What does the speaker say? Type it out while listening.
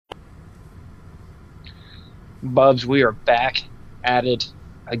Bubs, we are back at it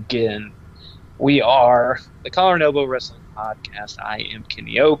again. We are the Collar and Elbow Wrestling Podcast. I am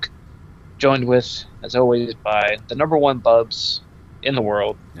Kenny Oak, joined with, as always, by the number one Bubs in the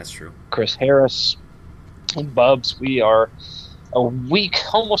world, That's true. Chris Harris. And Bubs, we are a week,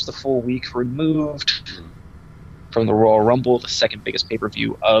 almost a full week removed from the Royal Rumble, the second biggest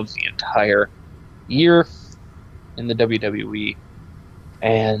pay-per-view of the entire year in the WWE.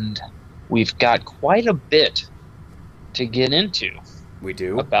 And we've got quite a bit to get into. We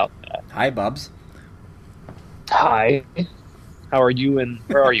do. About that. Hi, Bubs. Hi. How are you? And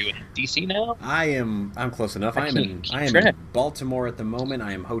where are you in DC now? I'm close enough. I am in Baltimore at the moment.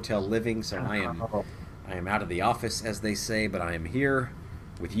 I am hotel living, so I am out of the office, as they say, but I am here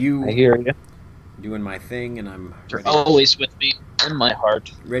with you. I hear you. Doing my thing, and I'm You're always with me in my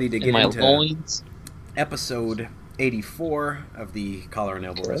heart. Ready to get into loins. Episode 84 of the Collar and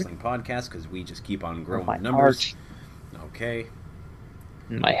Elbow Wrestling Podcast, because we just keep on growing my numbers. Heart. Okay.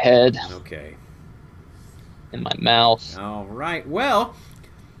 In my head. Okay. In my mouth. All right. Well,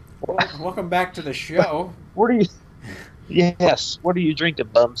 welcome back to the show. What are you? Yes. What are you drinking,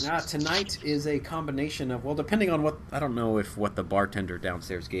 Bubs? Tonight is a combination of, well, depending on what, I don't know if what the bartender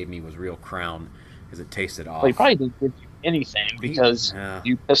downstairs gave me was real Crown, because it tasted off. Well, he probably didn't give you anything because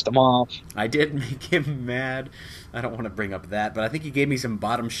you pissed him off. I did make him mad. I don't want to bring up that, but I think he gave me some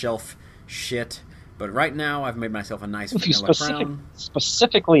bottom shelf shit. But right now, I've made myself a nice vanilla Crown.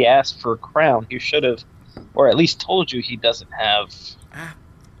 Specifically asked for Crown, you should have, or at least told you he doesn't have.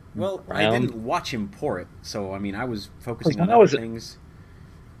 Well, Crown. I didn't watch him pour it, so I mean, I was focusing on other things.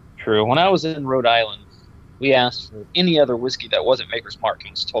 True. When I was in Rhode Island, we asked for any other whiskey that wasn't Maker's Mark, and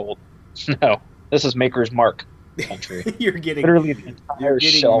was told, no, this is Maker's Mark country. You're getting literally the entire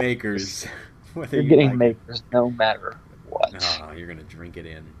shelf. Makers. You're getting Makers no matter what. Oh, you're gonna drink it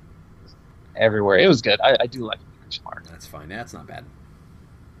in. Everywhere. It was good. I do like Maker's Mark. That's fine. That's not bad.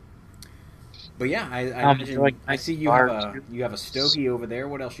 But yeah, I see you have a stogie over there.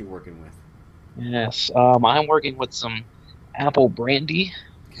 What else are you working with? Yes, I'm working with some apple brandy.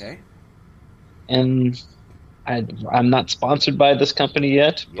 Okay. And I'm not sponsored by this company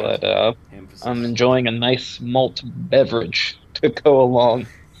yet, but I'm enjoying a nice malt beverage to go along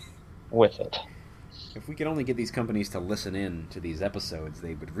with it. If we could only get these companies to listen in to these episodes,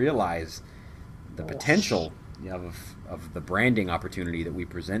 they would realize the potential of the branding opportunity that we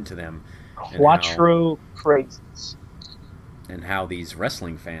present to them. Quattro crazes. And how these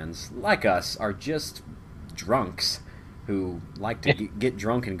wrestling fans, like us, are just drunks who like to get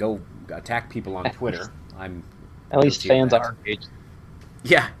drunk and go attack people on Twitter. At least fans our age.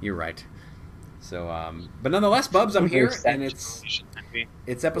 Yeah, you're right. So, but nonetheless, Bubs, I'm here, and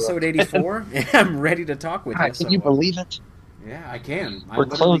it's episode 84, and I'm ready to talk with you. Can you believe it? Yeah, I can. We're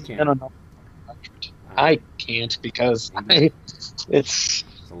close in on 100. I can't because it's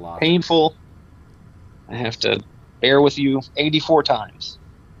painful. I have to bear with you 84 times.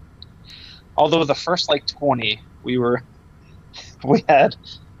 Although the first 20, we had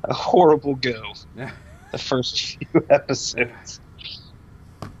a horrible go. The first few episodes.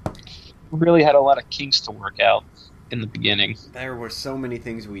 We really had a lot of kinks to work out in the beginning. There were so many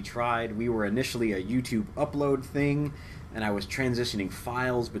things we tried. We were initially a YouTube upload thing, and I was transitioning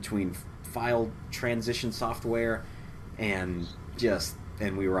files between file transition software, and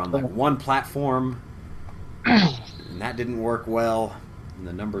we were on one platform, and that didn't work well, and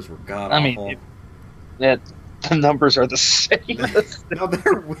the numbers were god awful. The numbers are the same. No,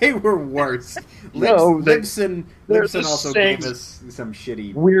 they were worse. Libsyn also gave us some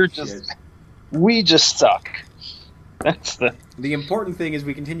shitty. We just suck. That's the important thing is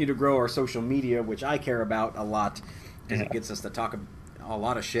we continue to grow our social media, which I care about a lot, because it gets us to talk a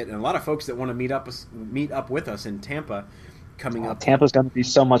lot of shit, and a lot of folks that want to meet up with us in Tampa coming up. Tampa's going to be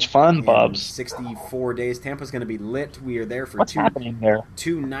so much fun, Bubs. 64 days. Tampa's going to be lit. We are there for happening there?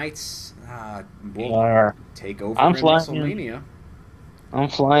 2 nights. We'll take over in WrestleMania. I'm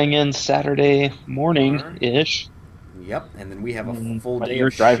flying in Saturday morning-ish. Yep, and then we have a full day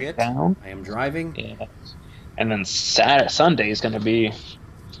of shit. Down? I am driving. Yeah. And then Sunday is going to be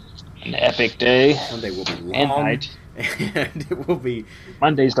an epic day. Sunday will be long. And night. And it will be...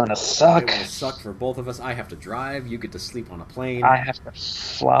 Monday's going to suck. It will suck for both of us. I have to drive. You get to sleep on a plane. I have to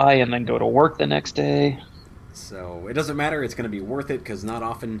fly and then go to work the next day. So it doesn't matter. It's going to be worth it, because not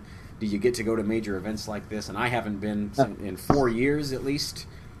often do you get to go to major events like this, and I haven't been in 4 years at least.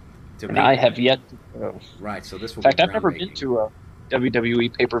 I have yet to go. Right, so this will be In fact, I've never been to a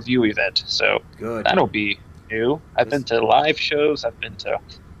WWE pay-per-view event, so good. That'll be new. I've been to live shows, I've been to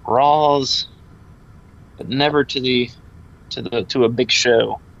Raws, but never to a big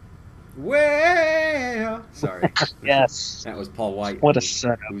show. Well, Sorry. Yes. That was Paul White. What a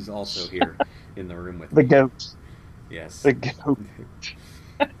setup. Who's also here in the room with the me. GOAT. Yes. The GOAT.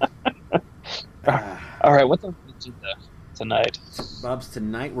 All right, what's our agenda tonight? Bubs,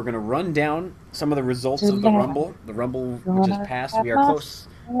 tonight we're going to run down some of the results of the Rumble. The Rumble which has passed. We are close.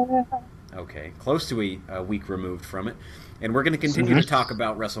 Okay, close to a week removed from it. And we're going to continue to talk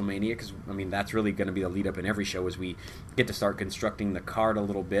about WrestleMania because, I mean, that's really going to be the lead up in every show as we get to start constructing the card a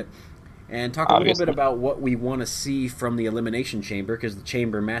little bit. And talk a little bit about what we want to see from the Elimination Chamber because the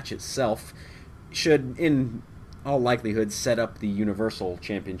Chamber match itself should, in all likelihood, set up the Universal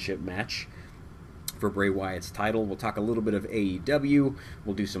Championship match for Bray Wyatt's title. We'll talk a little bit of AEW.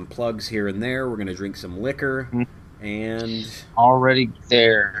 We'll do some plugs here and there. We're going to drink some liquor. And already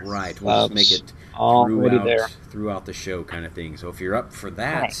there. Right. We'll just make it throughout the show kind of thing. So if you're up for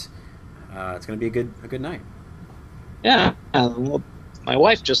that, it's going to be a good night. Yeah. Well, my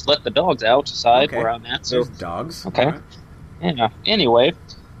wife just let the dogs outside where I'm at. So there's dogs. Okay. Right. Yeah. Anyway,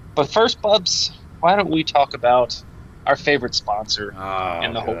 but first, Bubs, why don't we talk about our favorite sponsor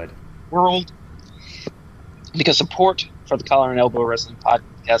in the whole world? Because support for the Collar and Elbow Wrestling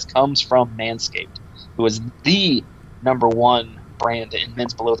Podcast comes from Manscaped, who is the #1 brand in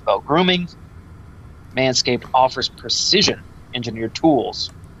men's below-the-belt grooming. Manscaped offers precision-engineered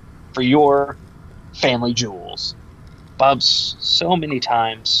tools for your family jewels. Bubs, so many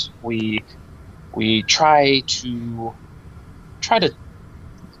times we try to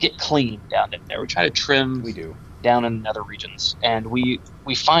get clean down there. We try to trim down in other regions, and we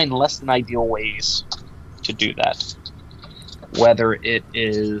find less than ideal ways to do that. Whether it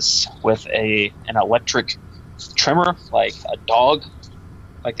is with an electric trimmer, like a dog,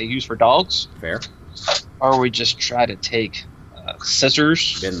 like they use for dogs. Fair. Or we just try to take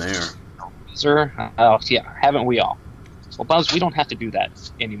scissors. Been there. Oh, yeah, haven't we all? Well, Buzz, we don't have to do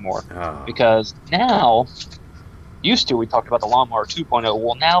that anymore. Because now, used to we talked about the Lawnmower 2.0.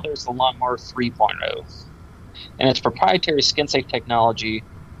 Well, now there's the Lawnmower 3.0. And its proprietary skin-safe technology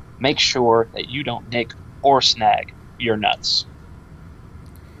makes sure that you don't nick or snag your nuts.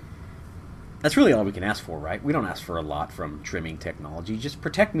 That's really all we can ask for, right? We don't ask for a lot from trimming technology. Just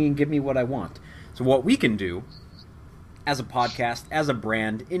protect me and give me what I want. So what we can do, as a podcast, as a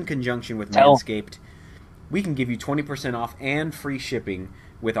brand, in conjunction with Manscaped, we can give you 20% off and free shipping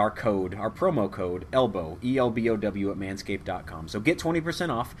with our promo code ELBOW, ELBOW at manscaped.com. So get 20%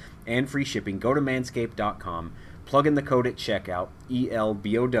 off and free shipping. Go to manscaped.com, plug in the code at checkout,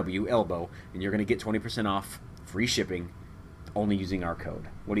 ELBOW, ELBOW, and you're going to get 20% off, free shipping, only using our code.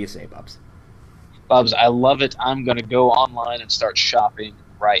 What do you say, Bubs? Bubs, I love it. I'm going to go online and start shopping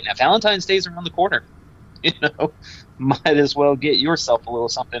right now. Valentine's Day's around the corner. Might as well get yourself a little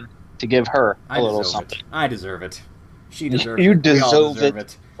something to give her a little something. I deserve it. She deserves it. You deserve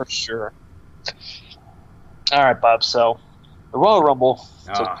it for sure. All right, Bob. So the Royal Rumble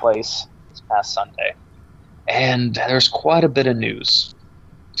took place this past Sunday, and there's quite a bit of news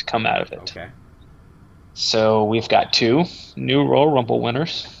to come out of it. Okay. So we've got 2 new Royal Rumble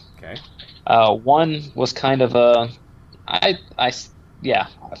winners. Okay. One was kind of a,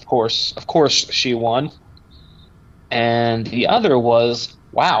 of course she won, and the other was,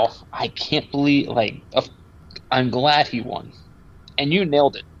 wow, I can't believe, I'm glad he won, and you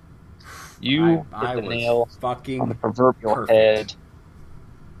nailed it. You hit the nail on the proverbial head.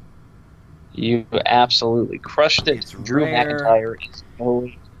 You absolutely crushed it. It's Drew rare. McIntyre is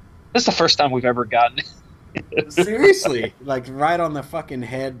this is the first time we've ever gotten it. Seriously, right on the fucking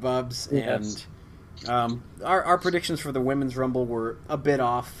head, Bubs. Yes. And our predictions for the Women's Rumble were a bit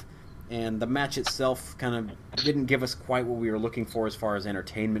off, and the match itself kind of didn't give us quite what we were looking for as far as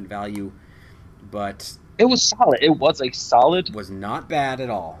entertainment value, but it was solid. It was not bad at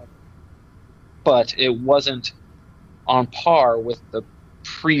all. But it wasn't on par with the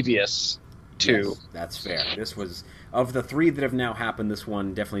previous 2. Yes, that's fair. This was, of the 3 that have now happened, this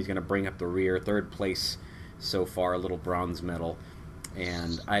one definitely is going to bring up the rear. 3rd place so far, a little bronze medal.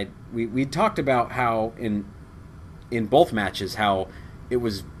 And we talked about how in both matches how it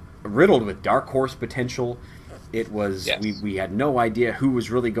was riddled with dark horse potential. It was we had no idea who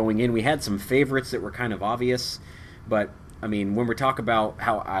was really going in. We had some favorites that were kind of obvious, but I mean, when we talk about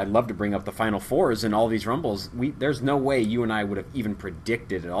how I love to bring up the Final Fours in all these Rumbles, there's no way you and I would have even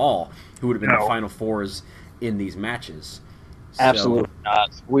predicted at all who would have been the Final Fours in these matches. Absolutely not.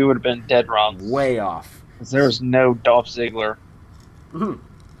 We would have been dead wrong. Way off. There was no Dolph Ziggler.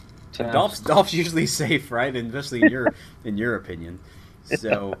 Dolph's usually safe, right? And especially in your opinion.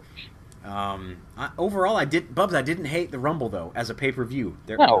 So, overall, I didn't hate the Rumble though as a pay-per-view.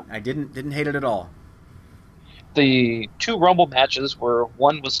 No. I didn't hate it at all. The 2 Rumble matches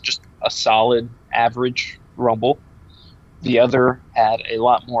one was just a solid average Rumble. The other had a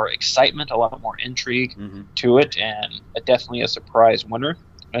lot more excitement, a lot more intrigue to it, and definitely a surprise winner,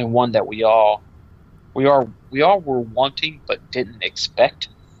 and one that we all were wanting but didn't expect.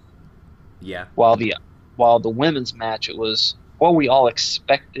 Yeah. While the women's match, it was what we all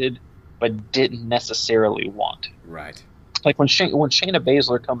expected but didn't necessarily want. Right. Like when Shayna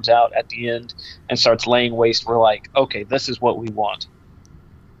Baszler comes out at the end and starts laying waste, we're like, okay, this is what we want.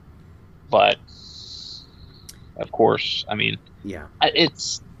 But of course, I mean, yeah,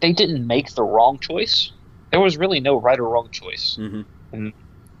 they didn't make the wrong choice. There was really no right or wrong choice in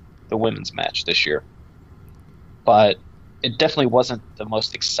the women's match this year. But it definitely wasn't the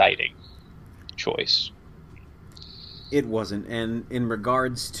most exciting choice. It wasn't. And in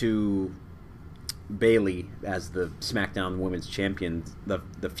regards to Bayley as the SmackDown Women's Champion,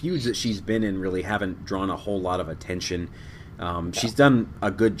 the feuds that she's been in really haven't drawn a whole lot of attention. She's done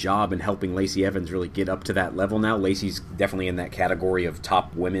a good job in helping Lacey Evans really get up to that level now. Lacey's definitely in that category of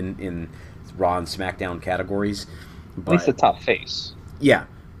top women in Raw and SmackDown categories. But, at least the top face. Yeah.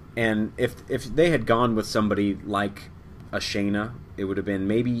 And if they had gone with somebody like a Shayna, it would have been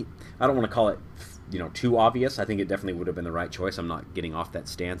maybe, I don't want to call it, too obvious. I think it definitely would have been the right choice. I'm not getting off that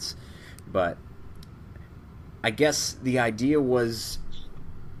stance. But I guess the idea was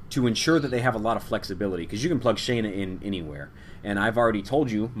to ensure that they have a lot of flexibility, because you can plug Shayna in anywhere. And I've already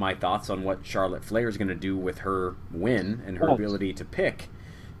told you my thoughts on what Charlotte Flair is going to do with her win and her ability to pick.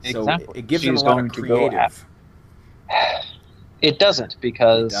 Exactly. So it gives them a lot of creative. It doesn't,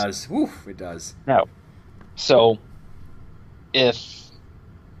 because... It does. Whew, it does. No. So,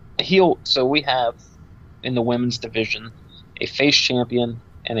 so we have, in the women's division, a face champion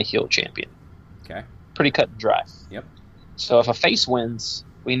and a heel champion. Okay. Pretty cut and dry. Yep. So if a face wins,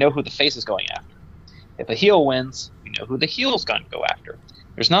 we know who the face is going after. If a heel wins, we know who the heel is going to go after.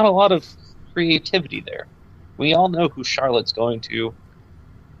 There's not a lot of creativity there. We all know who Charlotte's going to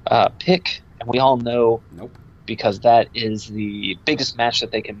pick, and we all know because that is the biggest match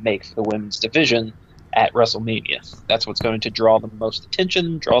that they can make for the women's division at WrestleMania. That's what's going to draw the most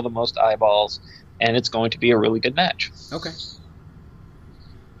attention, draw the most eyeballs, and it's going to be a really good match. Okay.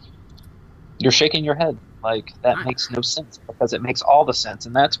 You're shaking your head like that makes no sense, because it makes all the sense,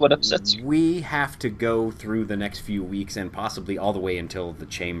 and that's what upsets you. We have to go through the next few weeks and possibly all the way until the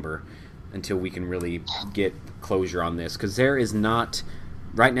Chamber, until we can really get closure on this, because there is not...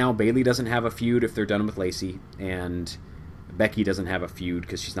 Right now, Bayley doesn't have a feud if they're done with Lacey, and Becky doesn't have a feud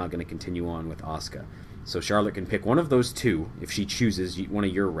because she's not going to continue on with Asuka. So Charlotte can pick one of those two if she chooses one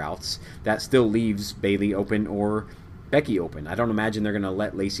of your routes. That still leaves Bayley open or Becky open. I don't imagine they're going to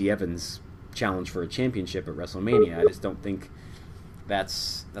let Lacey Evans challenge for a championship at WrestleMania. I just don't think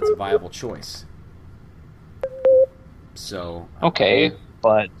that's a viable choice. So okay,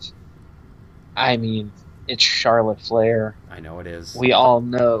 but I mean, it's Charlotte Flair. I know it is. We all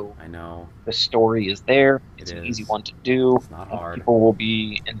know. I know. The story is there. It's an easy one to do. It's not hard. People will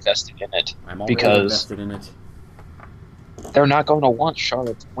be invested in it. I'm already invested in it. They're not going to want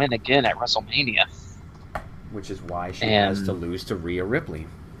Charlotte to win again at WrestleMania. Which is why she has to lose to Rhea Ripley.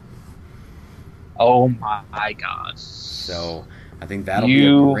 Oh my God. So I think that'll be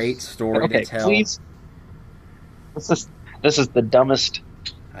a great story to tell. Please. This is the dumbest,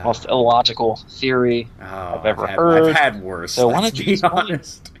 most illogical theory I've ever heard. I've had worse. So why don't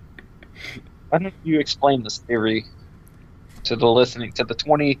you explain this theory to the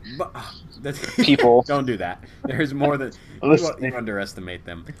 20 people? Don't do that. There's more than you underestimate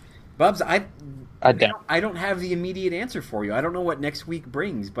them. Bubs, I don't have the immediate answer for you. I don't know what next week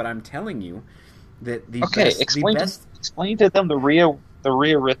brings, but I'm telling you that explain to them the Rhea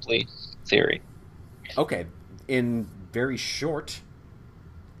Ripley theory. Okay, in very short,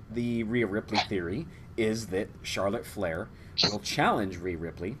 the Rhea Ripley theory is that Charlotte Flair will challenge Rhea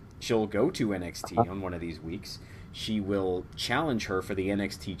Ripley. She'll go to NXT on one of these weeks. She will challenge her for the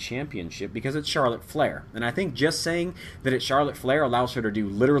NXT Championship because it's Charlotte Flair. And I think just saying that it's Charlotte Flair allows her to do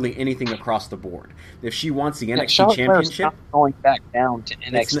literally anything across the board. If she wants the NXT Championship... not going back down to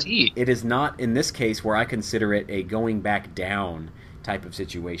NXT. It is not, in this case, where I consider it a going back down type of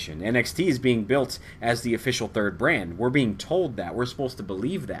situation. NXT is being built as the official third brand. We're being told that. We're supposed to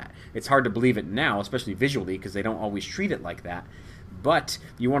believe that. It's hard to believe it now, especially visually, because they don't always treat it like that. But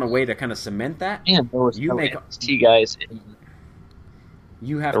you want a way to kind of cement that? And there was NXT guys in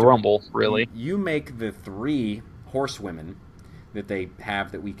the Rumble, really. You make the 3 horsewomen that they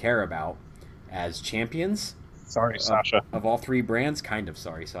have that we care about as champions. Sorry, Sasha. Of all 3 brands. Kind of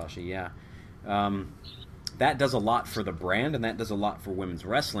sorry, Sasha, yeah. That does a lot for the brand, and that does a lot for women's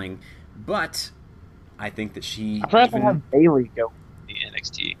wrestling. But I think that I'd rather have Bayley go to the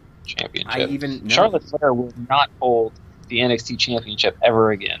NXT Championship. Charlotte Flair will not hold the NXT Championship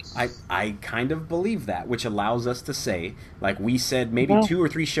ever again. I kind of believe that, which allows us to say, like we said maybe 2 or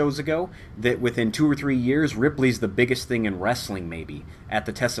 3 shows ago, that within 2 or 3 years, Ripley's the biggest thing in wrestling, maybe, at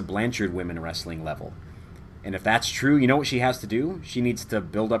the Tessa Blanchard women wrestling level. And if that's true, you know what she has to do? She needs to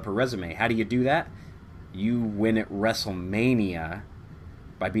build up her resume. How do you do that? You win at WrestleMania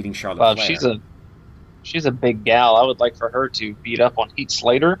by beating Charlotte Flair. She's a big gal. I would like for her to beat up on Heath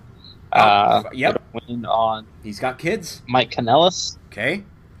Slater. Yep. Win on. He's got kids. Mike Kanellis. Okay.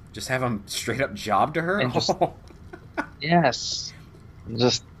 Just have him straight up job to her. Yes.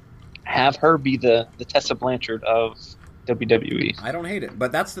 Just have her be the Tessa Blanchard of WWE. I don't hate it,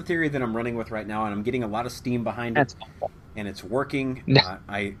 but that's the theory that I'm running with right now, and I'm getting a lot of steam behind it, and it's working.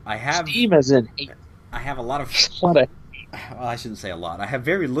 I have steam as in hate. I have a lot of. Well, I shouldn't say a lot. I have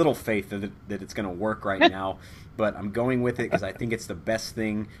very little faith that it's going to work right now, but I'm going with it because I think it's the best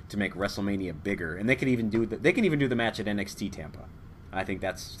thing to make WrestleMania bigger, and they can even do the match at NXT Tampa. I think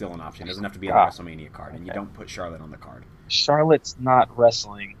that's still an option. It doesn't have to be on the WrestleMania card, and you don't put Charlotte on the card. Charlotte's not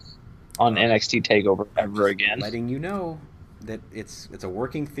wrestling on NXT TakeOver ever again. Letting you know that it's a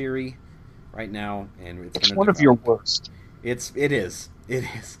working theory right now, and it's one of your worst. It is,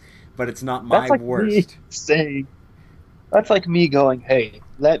 but it's not my worst. That's like me going, hey,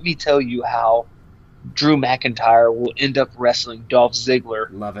 let me tell you how Drew McIntyre will end up wrestling Dolph Ziggler.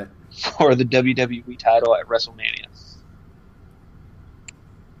 Love it. For the WWE title at WrestleMania.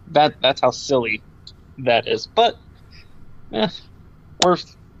 That's how silly that is. But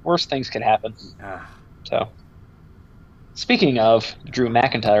worse things can happen. So, speaking of Drew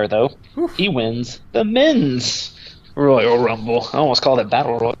McIntyre, though, he wins the men's Royal Rumble. I almost called it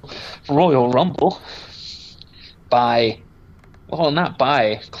Battle Royal Rumble. Not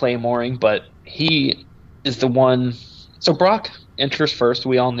by Claymoring, but he is the one. So Brock enters first.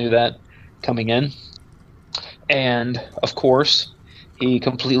 We all knew that coming in. And, of course, he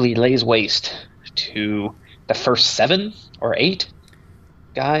completely lays waste to the first 7 or 8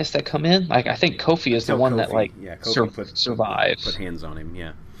 guys that come in. Like, I think Kofi is the one that survived. Put hands on him,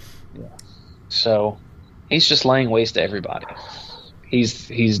 yeah. So he's just laying waste to everybody.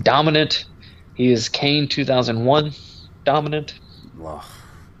 He's dominant. He is Kane 2001 dominant. Ugh.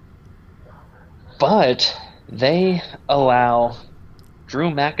 But they allow Drew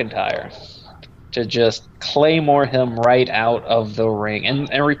McIntyre to just claymore him right out of the ring.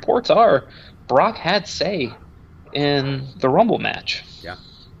 And reports are Brock had say in the Rumble match. Yeah.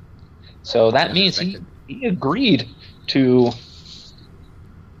 So that means he agreed to,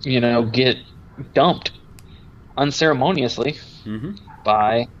 get dumped unceremoniously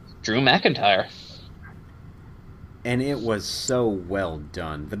by Drew McIntyre. And it was so well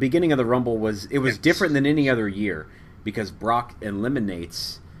done. The beginning of the Rumble was different than any other year because Brock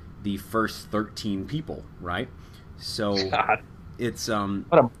eliminates the first 13 people, right? So God. It's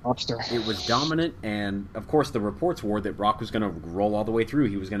what a monster. It was dominant, and of course the reports were that Brock was going to roll all the way through.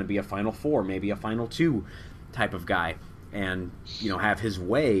 He was going to be a Final 4, maybe a Final 2 type of guy, and have his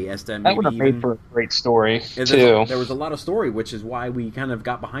way as to maybe that would have made for a great story too. There was a lot of story, which is why we kind of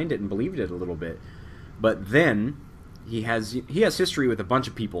got behind it and believed it a little bit. But then he has history with a bunch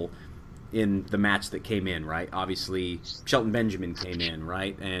of people in the match that came in, right? Obviously, Shelton Benjamin came in,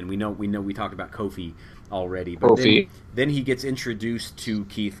 right? And we talked about Kofi already. But then he gets introduced to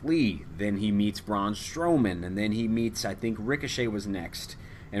Keith Lee. Then he meets Braun Strowman, and then he meets, I think Ricochet was next.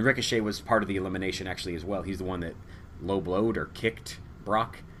 And Ricochet was part of the elimination actually as well. He's the one that low-blowed or kicked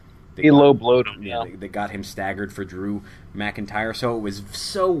Brock. He low-blowed him, yeah. They got him staggered for Drew McIntyre. So it was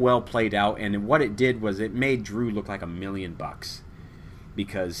so well played out, and what it did was it made Drew look like $1 million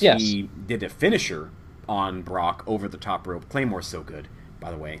because he did a finisher on Brock over the top rope. Claymore's so good,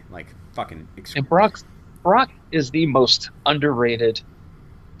 by the way, like fucking. And Brock is the most underrated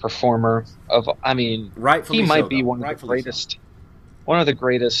performer of. I mean, rightfully he might be one of the greatest. One of the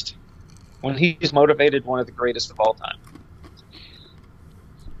greatest. When he's motivated, one of the greatest of all time.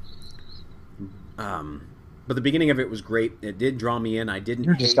 But the beginning of it was great. It did draw me in. I didn't.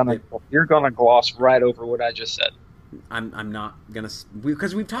 You're gonna gloss right over what I just said. I'm not gonna,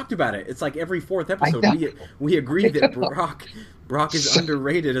 because we've talked about it. It's like every 4th episode we agree that Brock is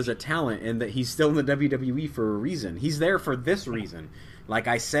underrated as a talent and that he's still in the WWE for a reason. He's there for this reason. Like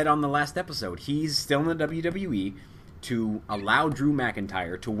I said on the last episode, he's still in the WWE to allow Drew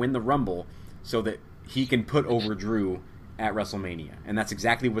McIntyre to win the Rumble so that he can put over Drew at WrestleMania, and that's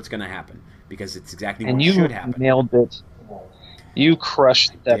exactly what's going to happen because it's exactly what should happen. And you nailed it. You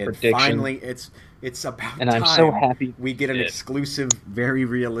crushed that prediction. Finally, it's about and time I'm so happy we get an exclusive, very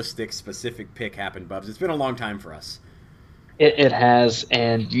realistic, specific pick happen, Bubs. It's been a long time for us. It has,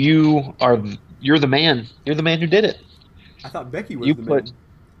 and you're the man. You're the man who did it. I thought Becky was the man.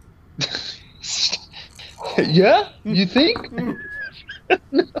 Yeah, you think? I'm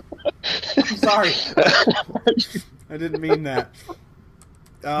sorry. I didn't mean that.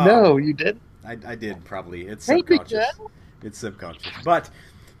 No, you did. I did probably. It's subconscious. It's subconscious. But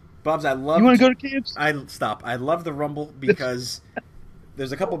Bubs, I love. You want to go to camps? I love the Rumble because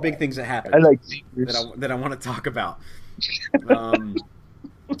there's a couple big things that happened. I like that I want to talk about.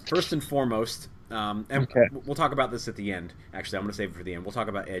 First and foremost, and okay. We'll talk about this at the end. Actually, I'm going to save it for the end. We'll talk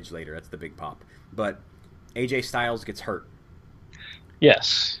about Edge later. That's the big pop. But AJ Styles gets hurt.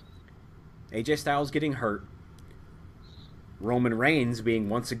 Yes. AJ Styles getting hurt. Roman Reigns being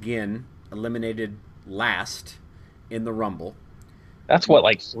once again eliminated last in the Rumble. That's what,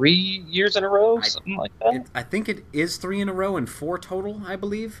 like 3 years in a row? Something like that? I think it is 3 in a row and 4 total, I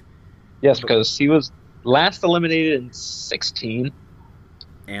believe. Yes, because he was last eliminated in 16.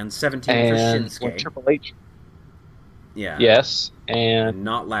 And 17 and for Shinsuke. Triple H. Yeah. Yes, and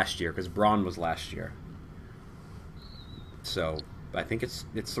not last year, because Braun was last year. So, I think it's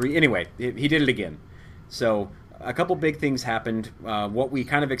 3. Anyway, he did it again. So, a couple big things happened. What we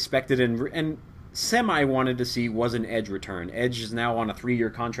kind of expected and semi wanted to see was an Edge return. Edge is now on a 3-year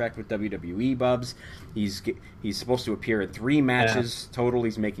contract with WWE, Bubs. He's supposed to appear in 3 matches total.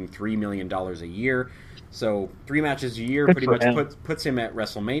 He's making $3 million a year. So 3 matches a year pretty much puts him at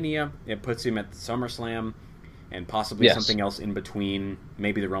WrestleMania. It puts him at SummerSlam and possibly something else in between.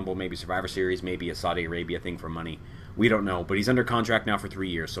 Maybe the Rumble, maybe Survivor Series, maybe a Saudi Arabia thing for money. We don't know. But he's under contract now for 3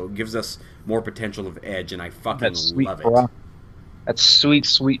 years. So it gives us more potential of Edge, and I fucking love it. Brock. That sweet,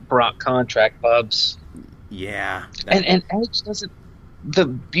 sweet Brock contract, Bubs. Yeah. And Edge doesn't... The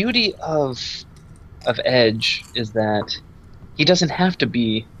beauty of Edge is that he doesn't have to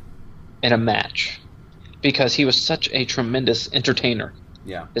be in a match because he was such a tremendous entertainer.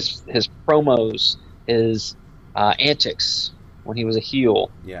 Yeah. His promos, his antics when he was a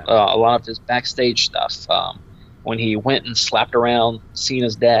heel, a lot of his backstage stuff, when he went and slapped around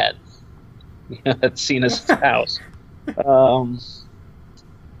Cena's dad at Cena's house.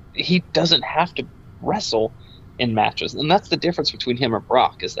 He doesn't have to wrestle in matches, and that's the difference between him and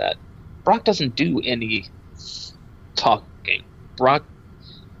Brock, is that Brock doesn't do any talking. Brock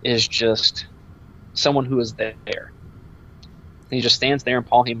is just someone who is there. He just stands there and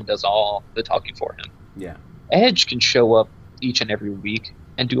Paul Heyman does all the talking for him. Yeah. Edge can show up each and every week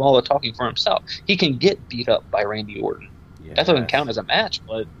and do all the talking for himself. He can get beat up by Randy Orton. Yes. That doesn't count as a match,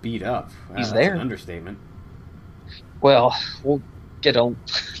 but beat up. Wow, he's that's there. An understatement. Well, we'll get a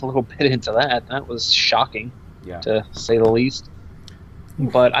little bit into that. That was shocking, to say the least.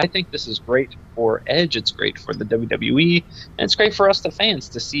 But I think this is great for Edge. It's great for the WWE, and it's great for us, the fans,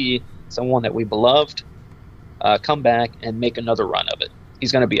 to see someone that we beloved come back and make another run of it.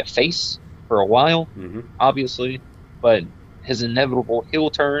 He's going to be a face for a while, obviously, but his inevitable heel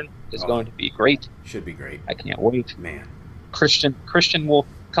turn is going to be great. Should be great. I can't wait. Man. Christian will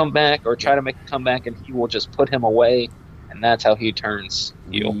come back or try to make a comeback, and he will just put him away, and that's how he turns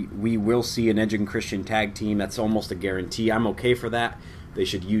heel. We will see an Edge and Christian tag team. That's almost a guarantee. I'm okay for that. They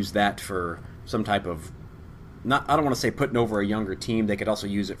should use that for some type of... I don't want to say putting over a younger team. They could also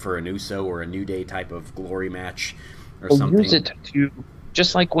use it for an Uso or a New Day type of glory match or something. Use it to...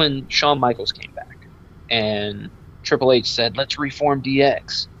 Just like when Shawn Michaels came back, and Triple H said, let's reform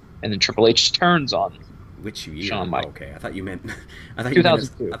DX. And then Triple H turns on which year? Shawn Michaels. Okay, I thought you meant... I thought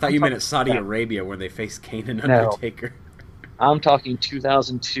 2002. You meant at Saudi Arabia where they faced Kane and Undertaker. No. I'm talking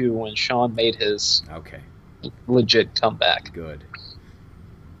 2002 when Shawn made his legit comeback. Good.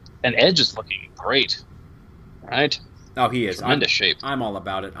 And Edge is looking great, right? Oh, he is. Tremendous shape. I'm all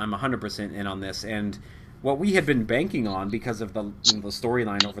about it. I'm 100% in on this. And what we had been banking on because of the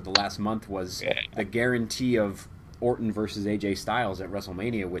storyline over the last month was the guarantee of Orton versus AJ Styles at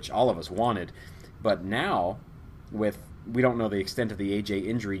WrestleMania, which all of us wanted. But now, we don't know the extent of the AJ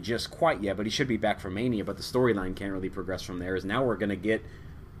injury just quite yet, but he should be back for Mania, but the storyline can't really progress from there, is now we're going to get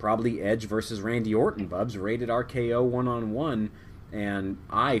probably Edge versus Randy Orton, Bubs, rated RKO 1-on-1, and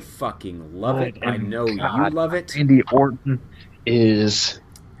I fucking love it. I know you love it. Randy Orton's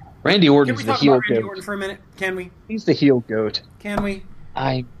the heel goat. Can we talk about Randy Orton for a minute? Can we? He's the heel goat. Can we?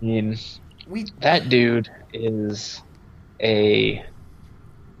 I mean, that dude is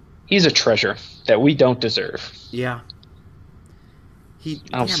he's a treasure that we don't deserve. Yeah.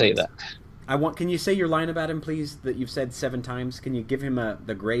 I'll say that. Can you say your line about him, please, that you've said 7 times? Can you give him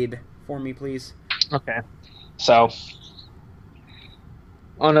the grade for me, please? Okay. So,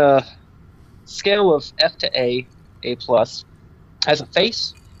 on a scale of F to A+, as a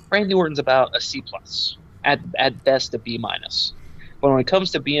face, Randy Orton's about a C+. at best a B minus. But when it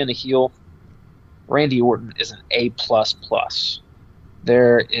comes to being a heel, Randy Orton is an A plus plus.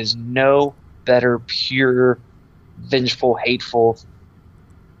 There is no better pure, vengeful, hateful,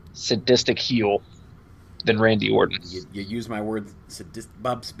 sadistic heel than Randy Orton. You use my word,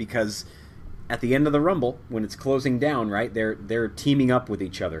 Bubs, because at the end of the Rumble, when it's closing down, right, they're teaming up with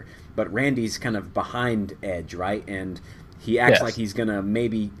each other. But Randy's kind of behind Edge, right? And he acts like he's going to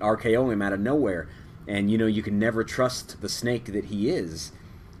maybe RKO him out of nowhere. And, you can never trust the snake that he is.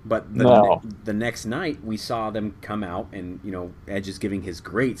 But the next night, we saw them come out, and, Edge is giving his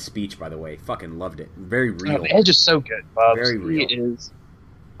great speech, by the way. Fucking loved it. Very real. Edge is so good, Bob. Very real. He is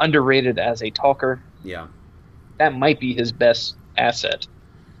underrated as a talker. Yeah. That might be his best asset.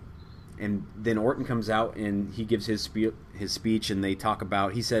 And then Orton comes out, and he gives his speech, and they talk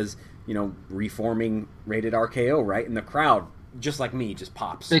about, he says, reforming Rated RKO, right? And the crowd, just like me, just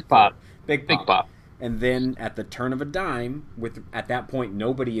pops. Big pop. Big pop. And then at the turn of a dime, with at that point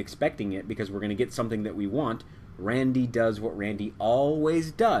nobody expecting it because we're going to get something that we want, Randy does what Randy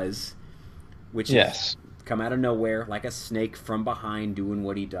always does, which is come out of nowhere like a snake from behind doing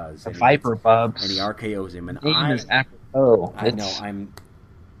what he does. A viper, Bubs. And he RKO's him. And a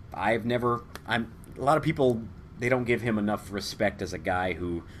lot of people, they don't give him enough respect as a guy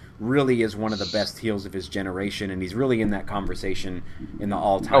who really is one of the best heels of his generation, and he's really in that conversation in the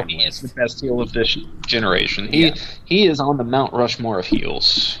all-time he list. Is the best heel of this generation. He is on the Mount Rushmore of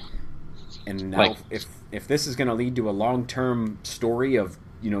heels. And now, if this is going to lead to a long-term story of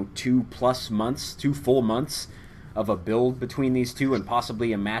 2 full months of a build between these two, and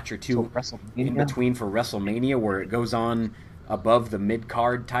possibly a match or two in between for WrestleMania, where it goes on above the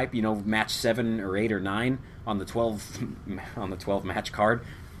mid-card type, match 7 or 8 or 9 on the 12 match card.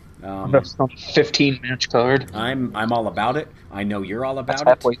 15 match card. I'm all about it. I know you're all about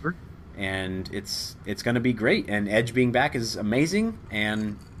it. And it's going to be great. And Edge being back is amazing,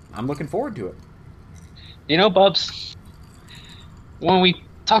 and I'm looking forward to it. Bubs, when we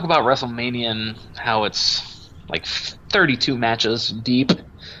talk about WrestleMania and how it's like 32 matches deep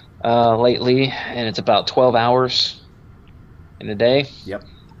lately, and it's about 12 hours in a day. Yep.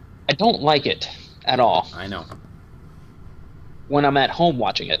 I don't like it at all. I know. When I'm at home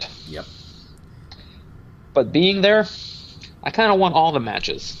watching it. Yep. But being there, I kind of want all the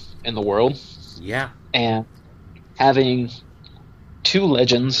matches in the world. Yeah. And having 2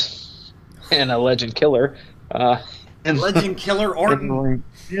 legends and a legend killer. Legend killer Orton.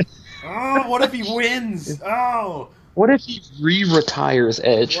 Oh, what if he wins? Oh. What if he re-retires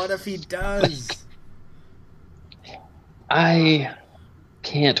Edge? What if he does? I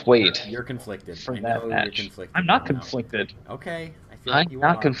can't wait. You're conflicted. For that match. You're conflicted. I'm not conflicted. Okay. I feel like I'm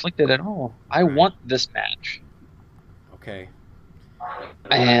not conflicted at all. I want this match. Okay.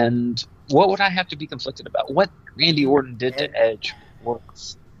 And what would I have to be conflicted about? What Randy Orton did to Edge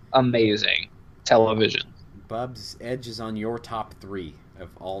was amazing television. Bubs, Edge is on your top 3 of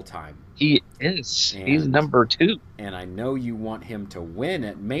all time. He is. He's number 2. And I know you want him to win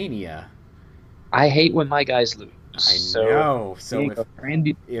at Mania. I hate when my guys lose. I know. So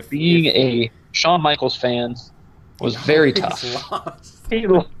being a Shawn Michaels fan was very tough. He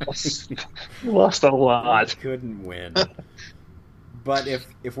lost a lot. He couldn't win. But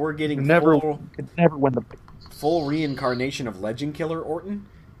if we're getting could never win the full reincarnation of Legend Killer Orton,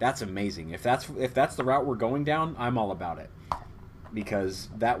 that's amazing. If that's the route we're going down, I'm all about it. Because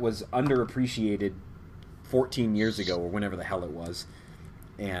that was underappreciated 14 years ago or whenever the hell it was,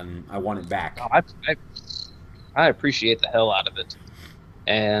 and I want it back. I appreciate the hell out of it,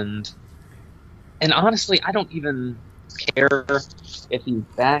 and honestly, I don't even care if he's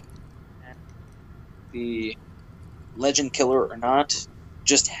back the Legend Killer or not.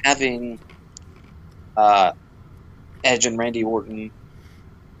 Just having Edge and Randy Orton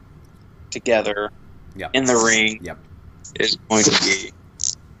together in the ring is going to be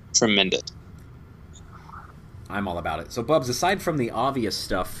tremendous. I'm all about it. So, Bubs, aside from the obvious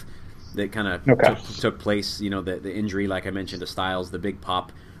stuff that kind of took place, the injury, like I mentioned, to Styles, the big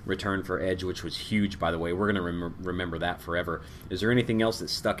pop return for Edge, which was huge, by the way. We're going to remember that forever. Is there anything else that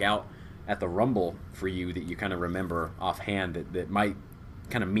stuck out at the Rumble for you that you kind of remember offhand that might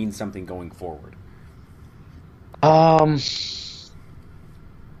kind of mean something going forward? I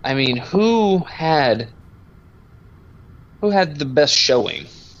mean, who had the best showing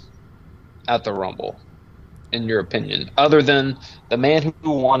at the Rumble, in your opinion, other than the man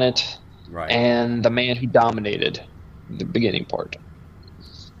who won it and the man who dominated the beginning part?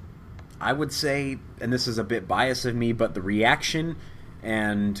 I would say, and this is a bit biased of me, but the reaction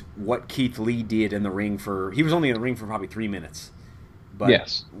and what Keith Lee did in the ring he was only in the ring for probably 3 minutes,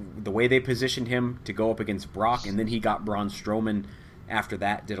 But the way they positioned him to go up against Brock, and then he got Braun Strowman after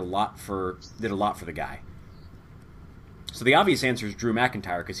that, did a lot for the guy. So the obvious answer is Drew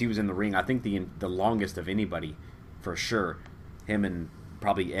McIntyre, because he was in the ring, I think, the longest of anybody, for sure. Him and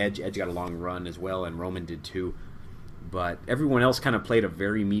probably Edge. Edge got a long run as well, and Roman did too. But everyone else kind of played a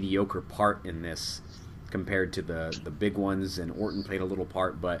very mediocre part in this compared to the big ones, and Orton played a little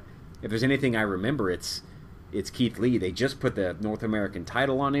part. But if there's anything I remember, it's Keith Lee. They just put the North American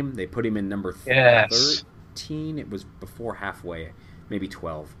title on him. They put him in number 13. It was before halfway, maybe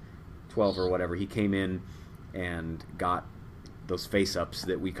 12 or whatever. He came in and got those face-ups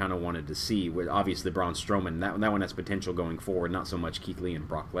that we kind of wanted to see. With obviously Braun Strowman, that one has potential going forward. Not so much Keith Lee and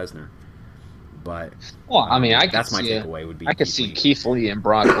Brock Lesnar. But well, I mean, that's my takeaway. Would be I could see Keith Lee and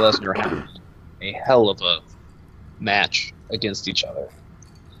Brock Lesnar having a hell of a match against each other.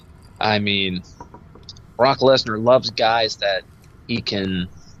 I mean, Brock Lesnar loves guys that he can.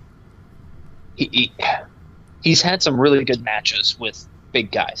 He's had some really good matches with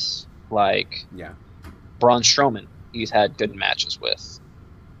big guys like Braun Strowman. He's had good matches with.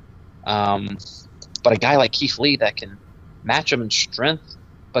 But a guy like Keith Lee that can match him in strength,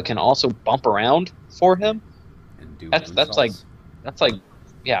 but can also bump around for him. And do that's like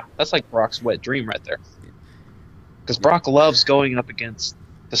Brock's wet dream right there. Because Brock loves going up against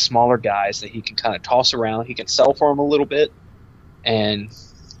the smaller guys that he can kind of toss around. He can sell for them a little bit, and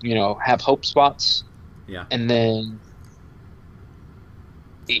have hope spots. Yeah. And then,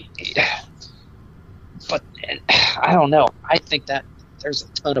 but I don't know. I think that there's a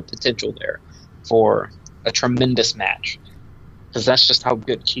ton of potential there for a tremendous match, because that's just how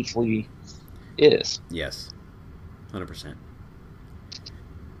good Keith Lee is. Yes, 100%.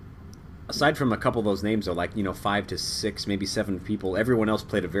 Aside from a couple of those names, though, like 5 to 6, maybe 7 people, everyone else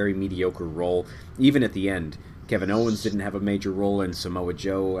played a very mediocre role. Even at the end, Kevin Owens didn't have a major role, and Samoa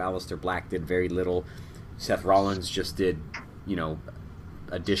Joe, Aleister Black did very little. Seth Rollins just did,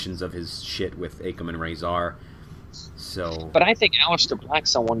 additions of his shit with Akam and Razor. So, but I think Aleister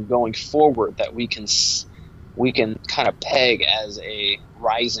Black's someone going forward that we can kind of peg as a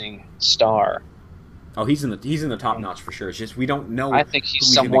rising star. Oh, he's in the top notch for sure. It's just we don't know. I think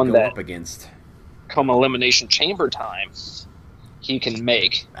he's someone go that up against. Come Elimination Chamber time, he can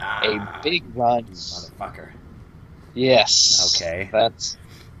make a big run. Motherfucker. Yes. Okay. That's.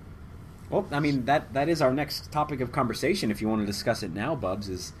 Well, I mean that is our next topic of conversation. If you want to discuss it now,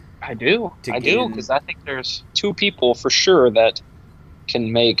 Bubs, I do, because I think there's 2 people for sure that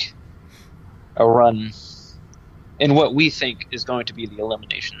can make a run in what we think is going to be the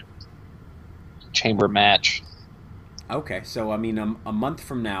Elimination Chamber match. Okay, so I mean, a month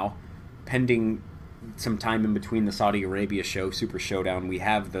from now, pending some time in between the Saudi Arabia show, Super Showdown, we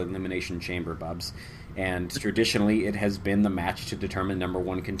have the Elimination Chamber, Bubs, and traditionally it has been the match to determine number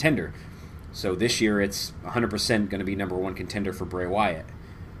 1 contender. So this year it's 100% going to be number 1 contender for Bray Wyatt.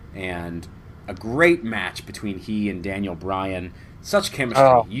 And a great match between he and Daniel Bryan. Such chemistry.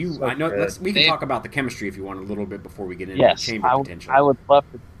 I know. We can talk about the chemistry if you want a little bit before we get into the chamber potential. I would love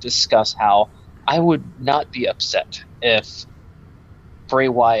to discuss how I would not be upset if Bray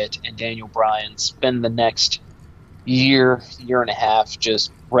Wyatt and Daniel Bryan spend the next year and a half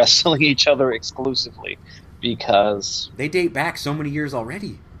just wrestling each other exclusively, because they date back so many years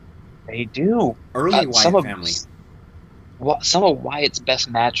already. They do. Early Wyatt family. Some of Wyatt's best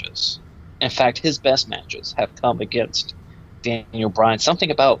matches, in fact, his best matches, have come against Daniel Bryan.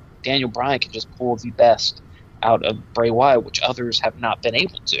 Something about Daniel Bryan can just pull the best out of Bray Wyatt, which others have not been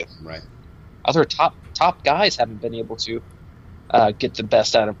able to. Right. Other top guys haven't been able to get the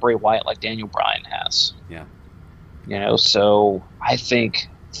best out of Bray Wyatt like Daniel Bryan has. Yeah. So I think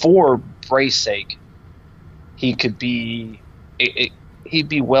for Bray's sake, he could be. He'd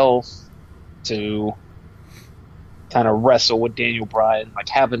be well to kind of wrestle with Daniel Bryan, like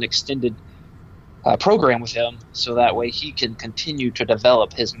have an extended program with him, so that way he can continue to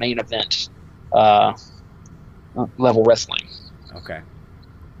develop his main event level wrestling. Okay.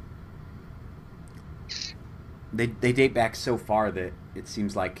 They date back so far that it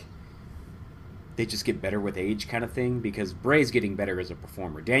seems like they just get better with age, kind of thing, because Bray's getting better as a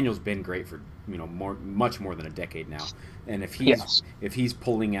performer. Daniel's been great for much more than a decade now, and if he's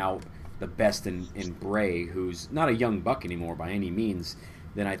pulling out the best in Bray, who's not a young buck anymore by any means,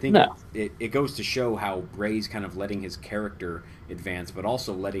 then I think it goes to show how Bray's kind of letting his character advance, but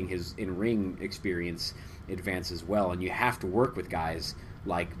also letting his in-ring experience advance as well. And you have to work with guys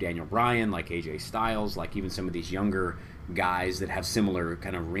like Daniel Bryan, like AJ Styles, like even some of these younger guys that have similar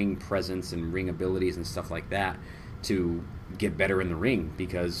kind of ring presence and ring abilities and stuff like that to get better in the ring,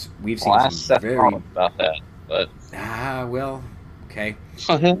 because we've seen some very about that, but Okay,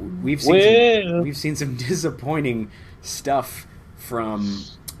 well, we've seen some disappointing stuff from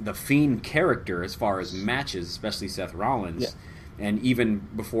the Fiend character as far as matches, especially Seth Rollins, and even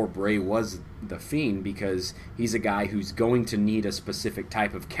before Bray was the Fiend, because he's a guy who's going to need a specific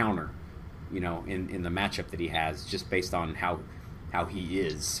type of counter, in the matchup that he has, just based on how he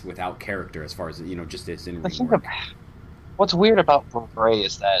is without character, as far as just his in-ring work. What's weird about Bray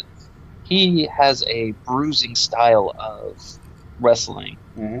is that he has a bruising style of wrestling,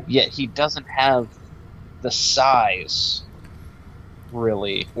 yet he doesn't have the size,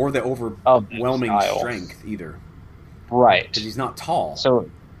 really, or the overwhelming strength either. Right, because he's not tall.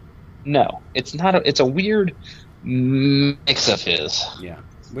 So, no, it's not. It's a weird mix of his. Yeah,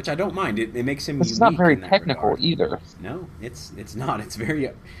 which I don't mind. It makes him. It's not very technical either. No, it's not. It's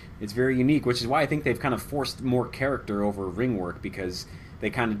very unique, which is why I think they've kind of forced more character over ring work, because they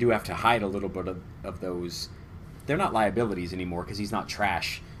kind of do have to hide a little bit of those. They're not liabilities anymore because he's not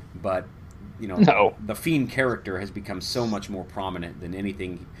trash, but the Fiend character has become so much more prominent than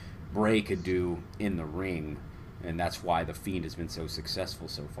anything Bray could do in the ring, and that's why the Fiend has been so successful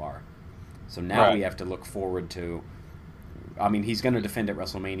so far. So now we have to look forward to. I mean, he's going to defend at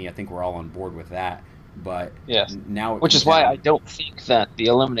WrestleMania. I think we're all on board with that. But now, which is why I don't think that the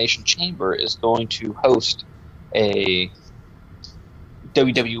Elimination Chamber is going to host a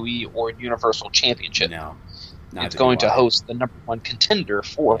WWE or Universal Championship. No. It's going to host the number one contender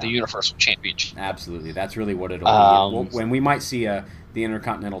for the Universal Championship. Absolutely. That's really what it'll be. When we might see the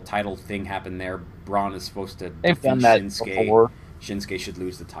Intercontinental title thing happen there, Braun is supposed to defeat Shinsuke. Before. Shinsuke should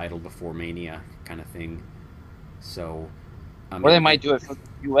lose the title before Mania, kind of thing. So, or they might do it for the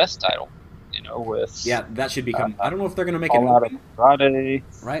U.S. title. With that should become. I don't know if they're going to make it open. Andrade.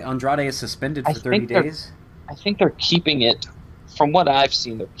 Right, Andrade is suspended for 30 days. I think they're keeping it. From what I've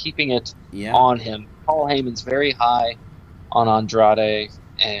seen, they're keeping it on him. Paul Heyman's very high on Andrade,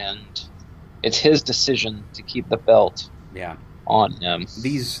 and it's his decision to keep the belt on him.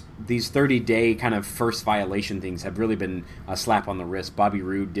 These 30-day kind of first violation things have really been a slap on the wrist. Bobby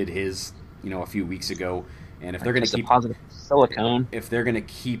Roode did his, a few weeks ago, and if they're going to keep positive silicone, if they're going to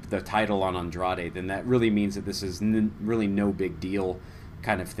keep the title on Andrade, then that really means that this is really no big deal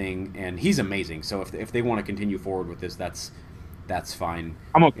kind of thing, and he's amazing. So if they want to continue forward with this, that's fine.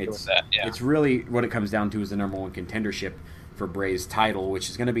 I'm okay with that. Yeah. It's really what it comes down to is the number one contendership for Bray's title, which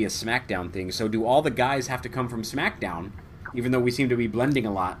is going to be a SmackDown thing. So do all the guys have to come from SmackDown, even though we seem to be blending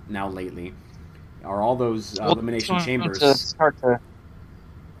a lot now lately? Are all those Elimination Chambers... That's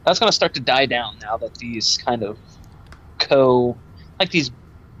going to start to die down now that these kind of like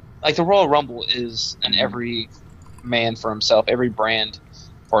the Royal Rumble is an every man for himself, every brand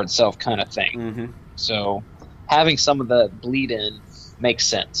for itself kind of thing. Mm-hmm. So having some of the bleed in makes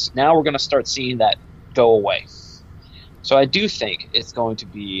sense. Now we're going to start seeing that go away. So I do think it's going to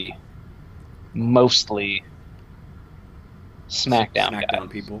be mostly SmackDown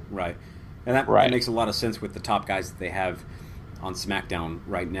people, right? And that makes a lot of sense with the top guys that they have on SmackDown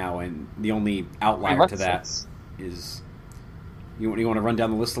right now. And the only outlier to that is you want to run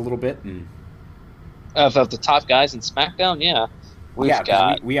down the list a little bit of the top guys in SmackDown. Yeah. We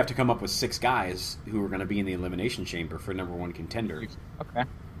have to come up with 6 guys who are going to be in the Elimination Chamber for number one contender. Okay.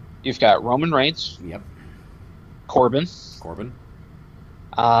 You've got Roman Reigns. Yep. Corbin. Ziggler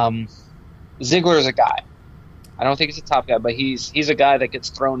is a guy. I don't think he's a top guy, but he's a guy that gets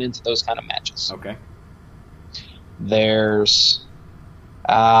thrown into those kind of matches. Okay. There's,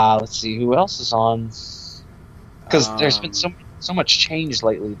 let's see, who else is on? Because there's been so much change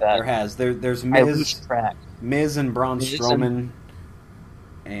lately that there has. There's Miz, I lose track. Miz and Braun Strowman.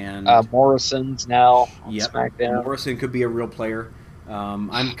 And Morrison's now on SmackDown. Morrison could be a real player.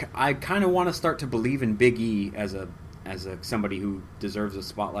 I kind of want to start to believe in Big E as somebody who deserves a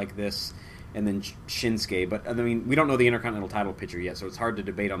spot like this, and then Shinsuke. But I mean, we don't know the Intercontinental title picture yet, so it's hard to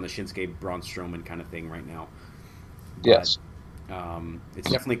debate on the Shinsuke Braun Strowman kind of thing right now. Yes, it's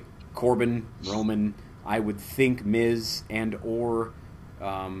definitely Corbin, Roman. I would think Miz and or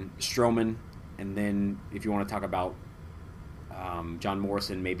Strowman, and then if you want to talk about John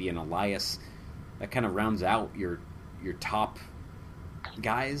Morrison, maybe an Elias, that kind of rounds out your top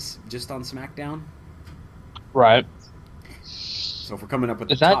guys just on SmackDown. Right. So if we're coming up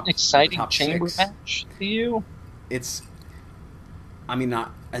with is the that top, an exciting top chamber 6, match to you? It's. I mean,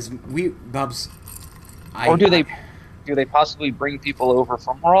 not as we Bubs. Or do they possibly bring people over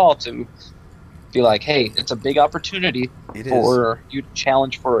from Raw to be like, hey, it's a big opportunity for you to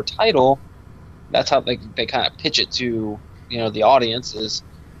challenge for a title? That's how they kind of pitch it to the audience, is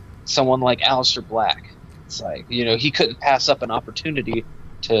someone like Aleister Black. It's like, he couldn't pass up an opportunity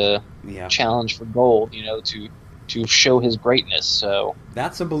to challenge for gold, to to show his greatness. So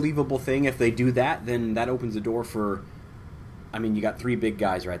that's a believable thing. If they do that, then that opens the door for. I mean, you got 3 big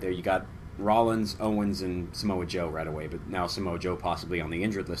guys right there. You got Rollins, Owens, and Samoa Joe right away. But now Samoa Joe possibly on the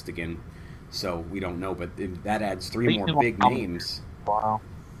injured list again, so we don't know. But that adds 3 more big names. Wow.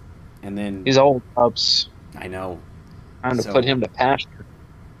 And then he's old, Ups. I know. Time to put him to pasture.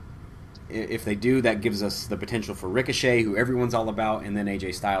 If they do, that gives us the potential for Ricochet, who everyone's all about, and then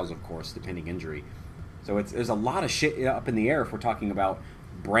AJ Styles, of course, depending injury. So there's a lot of shit up in the air if we're talking about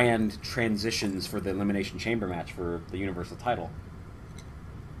brand transitions for the Elimination Chamber match for the Universal title.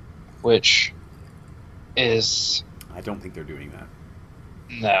 Which is... I don't think they're doing that.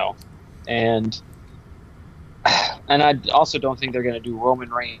 No. And I also don't think they're going to do Roman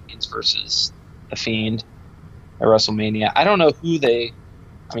Reigns versus The Fiend at WrestleMania. I don't know who they...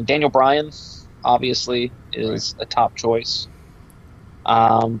 I mean, Daniel Bryan, obviously, is a top choice.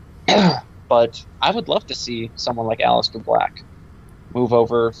 But I would love to see someone like Aleister Black move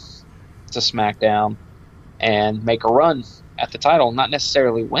over to SmackDown and make a run at the title. Not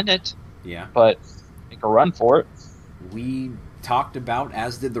necessarily win it, but make a run for it. We talked about,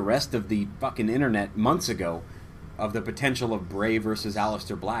 as did the rest of the fucking internet months ago, of the potential of Bray versus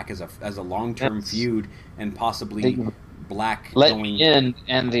Aleister Black as a long-term feud, and possibly Black going in,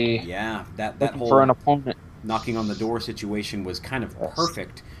 and that whole for an opponent knocking on the door situation was kind of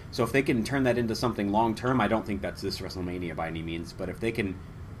perfect. So if they can turn that into something long-term, I don't think that's this WrestleMania by any means, but if they can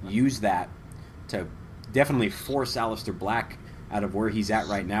use that to definitely force Aleister Black out of where he's at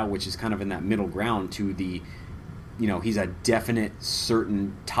right now, which is kind of in that middle ground to the, he's a definite,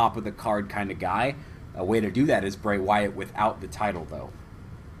 certain top-of-the-card kind of guy. A way to do that is Bray Wyatt without the title, though.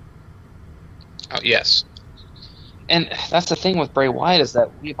 Oh, yes. And that's the thing with Bray Wyatt, is that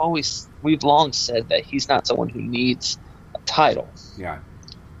we've long said that he's not someone who needs a title. Yeah.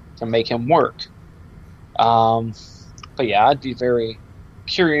 To make him work. But yeah, I'd be very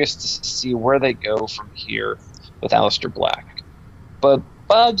curious to see where they go from here with Aleister Black. But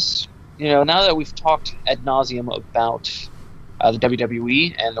Bubs, now that we've talked ad nauseum about the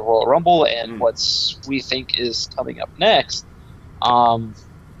WWE and the Royal Rumble and what we think is coming up next,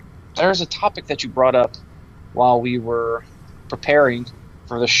 there's a topic that you brought up while we were preparing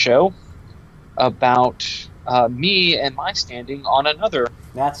for the show about me and my standing on another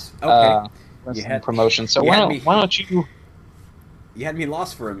promotion. So why don't you... You had me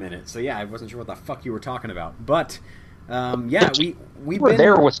lost for a minute, so yeah, I wasn't sure what the fuck you were talking about. But we were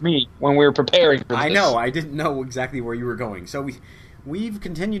there with me when we were preparing for this. I know, I didn't know exactly where you were going. So we've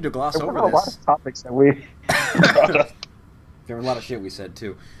continued to gloss over this. There were a lot of topics that we brought up. There were a lot of shit we said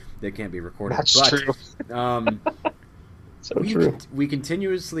too that can't be recorded. That's true. True. We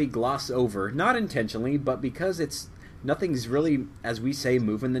continuously gloss over, not intentionally, but because nothing's really, as we say,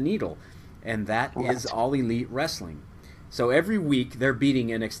 moving the needle, and that is All Elite Wrestling. So every week they're beating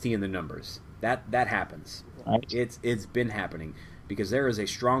NXT in the numbers. That happens. Right. It's been happening because there is a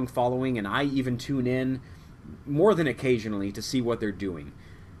strong following, and I even tune in more than occasionally to see what they're doing.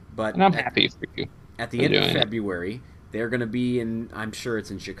 And I'm happy for you. At the end of February, they're going to be I'm sure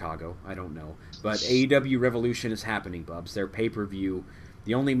it's in Chicago, I don't know. But AEW Revolution is happening, Bubs. Their pay-per-view.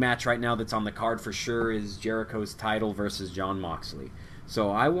 The only match right now that's on the card for sure is Jericho's title versus Jon Moxley.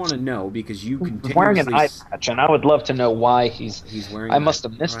 So I want to know, because you continuously... He's wearing an eye patch, and I would love to know why he's wearing I must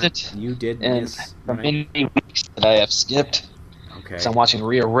have missed it. You did miss. The many weeks that I have skipped. Okay. So I'm watching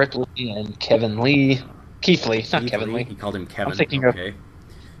Rhea Ripley and Kevin Lee. Keith Lee, not Kevin Lee. He called him Kevin. I'm thinking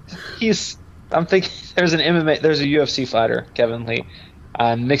I'm thinking there's there's a UFC fighter, Kevin Lee.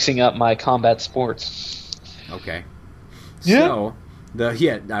 I'm mixing up my combat sports. Okay. Yeah. So,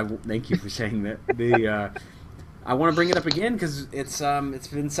 thank you for saying that. I want to bring it up again because it's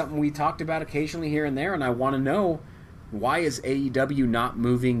been something we talked about occasionally here and there, and I want to know, why is AEW not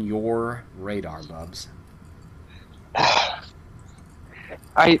moving your radar, Bubs?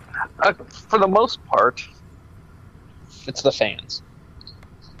 For the most part, it's the fans.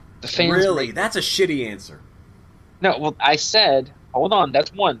 The fans. Really? That's a shitty answer. No, well, I said, hold on,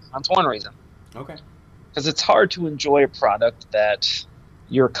 that's one reason. Okay. Because it's hard to enjoy a product that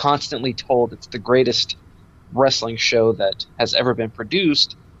you're constantly told it's the greatest wrestling show that has ever been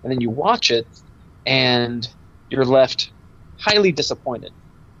produced, and then you watch it and you're left highly disappointed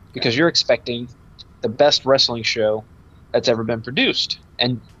because you're expecting the best wrestling show that's ever been produced.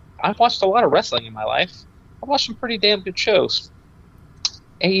 And I've watched a lot of wrestling in my life. I've watched some pretty damn good shows.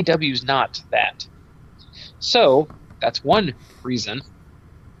 AEW's not that. So that's one reason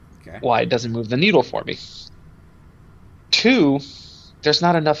why it doesn't move the needle for me. 2, there's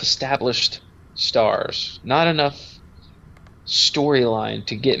not enough established stars, not enough storyline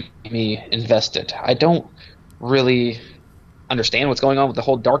to get me invested. I don't really understand what's going on with the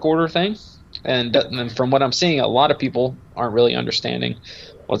whole Dark Order thing. And from what I'm seeing, a lot of people aren't really understanding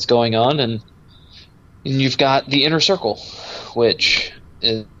what's going on. And you've got the Inner Circle, which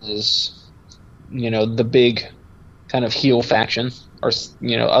is the big kind of heel faction, or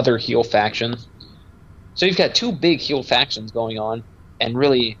other heel faction. So you've got two big heel factions going on, and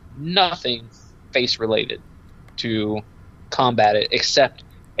really nothing face related to combat it except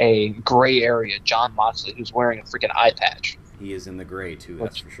a gray area, Jon Moxley, who's wearing a freaking eye patch. He is in the gray too,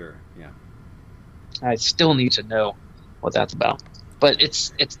 that's for sure. Yeah. I still need to know what that's about. But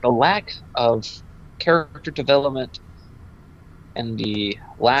it's the lack of character development and the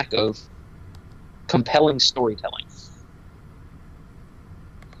lack of compelling storytelling.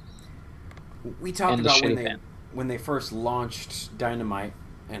 We talked about when they first launched Dynamite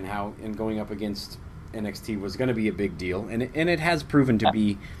and how going up against NXT was going to be a big deal, and it has proven to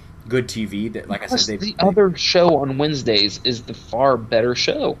be good TV. That, like I said, the other show on Wednesdays is the far better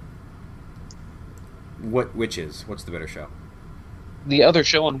show. What's the better show? The other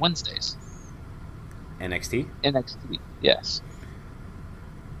show on Wednesdays. NXT? NXT, yes.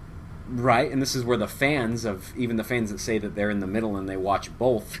 Right, and this is where even the fans that say that they're in the middle and they watch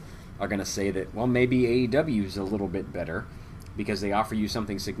both, are going to say that, well, maybe AEW is a little bit better because they offer you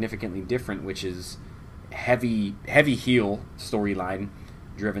something significantly different, which is heavy heel storyline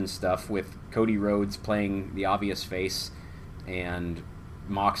driven stuff with Cody Rhodes playing the obvious face and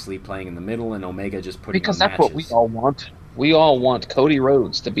Moxley playing in the middle and Omega just putting because on that's matches. What we all want. We all want Cody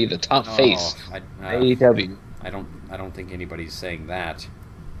Rhodes to be the top face AEW. I don't think anybody's saying that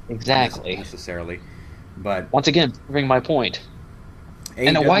exactly necessarily, but once again, proving my point. AEW,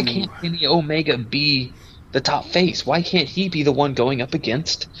 and why can't Kenny Omega be the top face? Why can't he be the one going up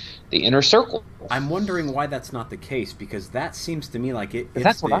against the Inner Circle? I'm wondering why that's not the case, because that seems to me like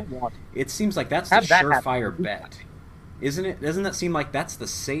that's what I want. It seems like that's the surefire bet, isn't it? Doesn't that seem like that's the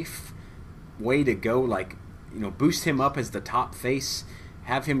safe way to go? Like, boost him up as the top face,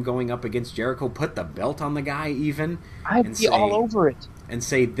 have him going up against Jericho, put the belt on the guy even. I'd be all over it. And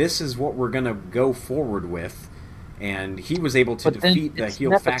say, this is what we're going to go forward with. And he was able to defeat the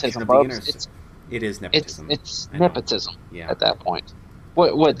heel faction of the Inner Circle. It is nepotism. It's nepotism at that point.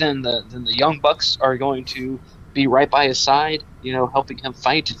 What then? The Young Bucks are going to be right by his side, helping him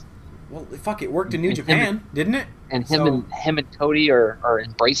fight. Well, fuck, it worked in New Japan, didn't it? And him and Cody are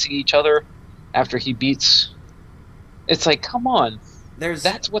embracing each other after he beats. It's like, come on. There's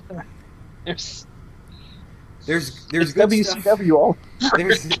good WCW stuff. All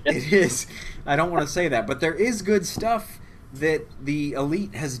it is. I don't want to say that, but there is good stuff that the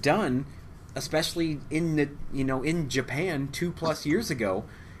Elite has done, especially in Japan 2+ years ago,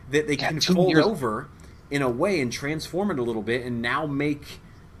 that they can fold over in a way and transform it a little bit, and now make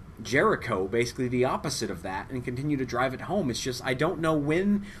Jericho basically the opposite of that and continue to drive it home. It's just, I don't know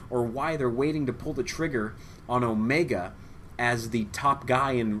when or why they're waiting to pull the trigger on Omega as the top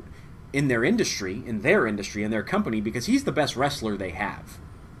guy in their industry, in their company, because he's the best wrestler they have.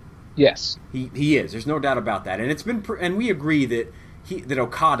 Yes, he is. There's no doubt about that, and it's been and we agree that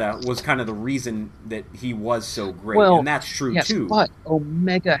Okada was kind of the reason that he was so great, and that's true too. But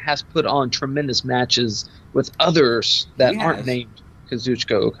Omega has put on tremendous matches with others that aren't named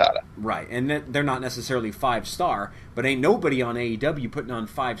Kazuchika Okada. Right, and they're not necessarily 5-star, but ain't nobody on AEW putting on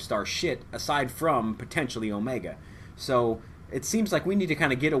 5-star shit aside from potentially Omega. So it seems like we need to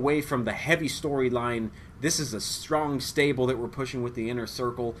kind of get away from the heavy storyline. This is a strong stable that we're pushing with the Inner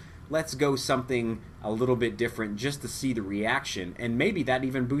Circle. Let's go something a little bit different just to see the reaction, and maybe that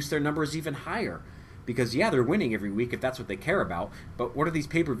even boosts their numbers even higher. Because, they're winning every week if that's what they care about, but what are these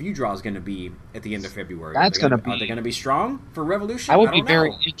pay-per-view draws going to be at the end of February? Are they going to be strong for Revolution? I would be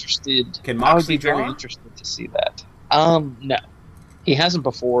very interested. Can Moxley draw? Very interested to see that. No. He hasn't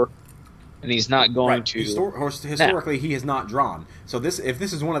before, and he's not going to. Historically, he has not drawn. So if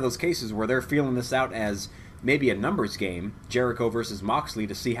this is one of those cases where they're feeling this out as maybe a numbers game, Jericho versus Moxley,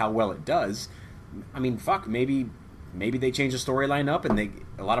 to see how well it does, I mean, fuck, maybe they change the storyline up and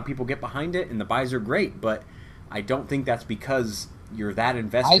a lot of people get behind it and the buys are great, but I don't think that's because you're that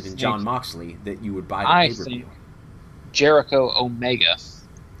invested in Jon Moxley that you would buy the pay-per-view. I think Jericho Omega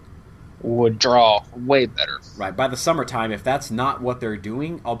would draw way better. Right, by the summertime, if that's not what they're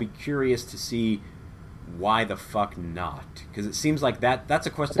doing, I'll be curious to see why the fuck not? Because it seems like that's a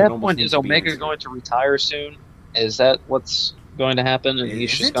question that almost needs to be answered. Is Omega going to retire soon? Is that what's going to happen? And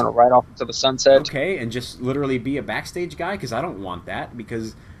he's just going to ride off into the sunset? Okay, and just literally be a backstage guy? Because I don't want that.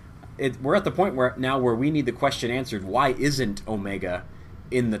 Because we're at the point where we need the question answered. Why isn't Omega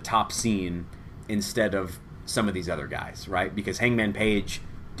in the top scene instead of some of these other guys, right? Because Hangman Page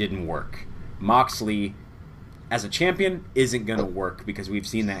didn't work. Moxley as a champion isn't going to work because we've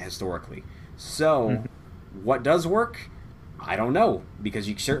seen that historically. So, what does work? I don't know, because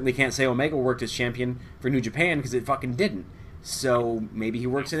you certainly can't say Omega worked as champion for New Japan because it fucking didn't. So maybe he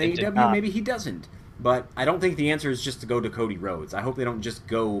works in AEW, maybe he doesn't. But I don't think the answer is just to go to Cody Rhodes. I hope they don't just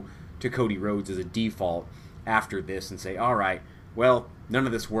go to Cody Rhodes as a default after this and say, all right, well, none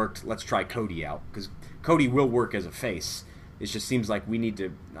of this worked, let's try Cody out. Because Cody will work as a face. It just seems like we need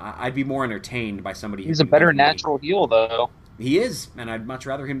to... I'd be more entertained by somebody... He's a better natural heel, though. He is, and I'd much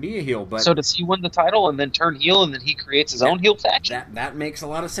rather him be a heel. But so does he win the title and then turn heel and then he creates his own heel faction? That makes a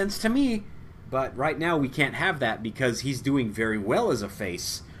lot of sense to me. But right now we can't have that because he's doing very well as a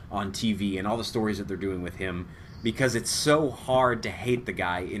face on TV and all the stories that they're doing with him, because it's so hard to hate the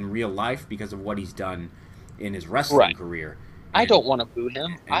guy in real life because of what he's done in his wrestling career. I don't want to boo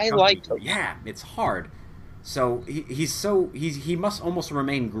him. I like him. Yeah, it's hard. So he must almost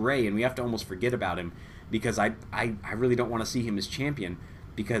remain gray, and we have to almost forget about him because I really don't want to see him as champion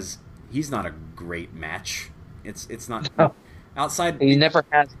because he's not a great match. It's not outside. He never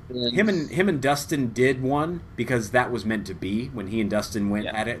has been. Him and Dustin did one because that was meant to be. When he and Dustin went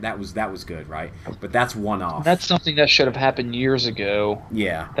at it, that was good, right? But that's one off. That's something that should have happened years ago.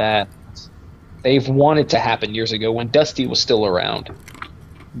 Yeah, that they've wanted to happen years ago when Dusty was still around.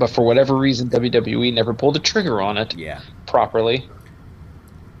 But for whatever reason, WWE never pulled the trigger on it properly.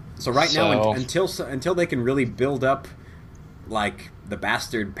 So now, until they can really build up like the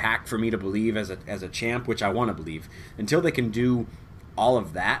Bastard Pack for me to believe as a champ, which I want to believe, until they can do all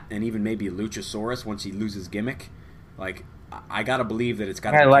of that, and even maybe Luchasaurus once he loses gimmick, like I gotta believe that it's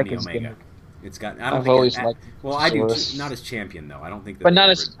got to be Kenny Omega. Gimmick. It's got. I've always liked. Well, I do not as champion though. I don't think. That but not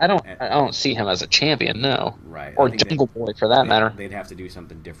as I don't see him as a champion, no. Right. Or Jungle Boy for that matter. They'd have to do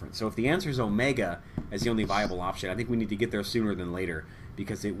something different. So if the answer is Omega as the only viable option, I think we need to get there sooner than later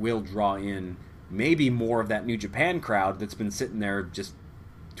because it will draw in maybe more of that New Japan crowd that's been sitting there just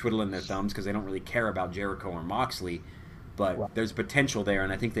twiddling their thumbs because they don't really care about Jericho or Moxley. But there's potential there,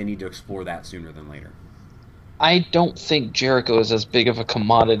 and I think they need to explore that sooner than later. I don't think Jericho is as big of a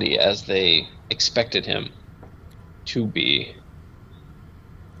commodity as they expected him to be.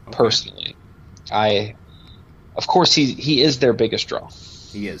 Okay. Personally, of course, he is their biggest draw.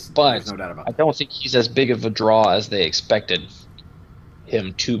 He is, but there's no doubt about that. I don't think he's as big of a draw as they expected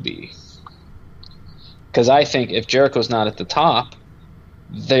him to be. Because I think if Jericho's not at the top,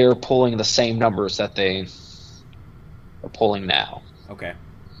 they're pulling the same numbers that they are pulling now. Okay.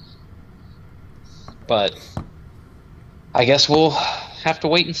 But I guess we'll have to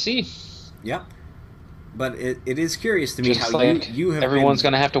wait and see. Yeah. But it is curious to me just how like you have everyone's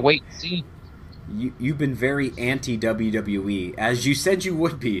going to have to wait and see. You've been very anti-WWE, as you said you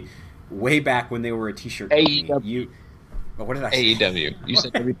would be, way back when they were a T-shirt company. AEW. What did I say? AEW.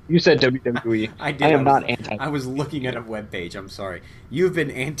 You said WWE. I did. I am not anti. I was looking at a webpage. I'm sorry. You've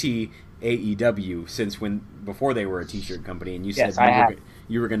been anti-AEW since before they were a T-shirt company, and you said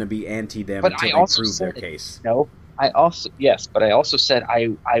you were going to be anti them until they proved their case. No, but I also said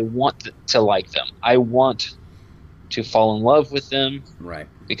I want to like them. I want to fall in love with them. Right.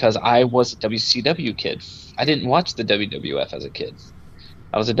 Because I was a WCW kid. I didn't watch the WWF as a kid.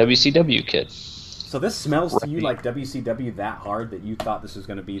 I was a WCW kid. So this smells to you like WCW that hard that you thought this was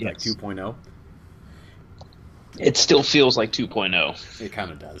going to be like 2.0? It still feels like 2.0. It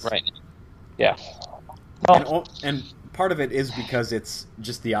kind of does. Right. Yeah. And part of it is because it's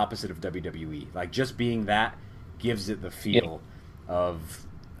just the opposite of WWE. Like, just being that gives it the feel of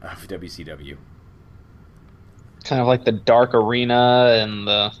WCW. Kind of like the dark arena and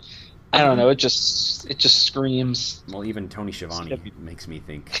the... I don't know. It just screams. Well, even Tony Schiavone makes me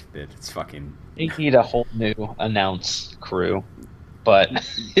think that it's fucking. They need a whole new announce crew, but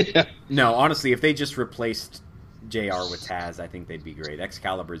no. Honestly, if they just replaced JR with Taz, I think they'd be great.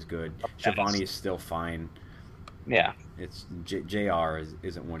 Excalibur's good. Schiavone is still fine. Yeah, it's JR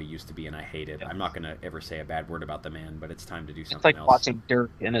isn't what he used to be, and I hate it. I'm not gonna ever say a bad word about the man, but it's time to do something else. It's like watching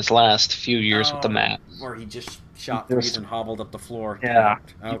Dirk in his last few years with the mat, where he just shot threes and hobbled up the floor. Yeah,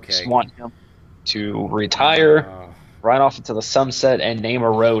 okay. You just want him to retire, ride off into the sunset, and name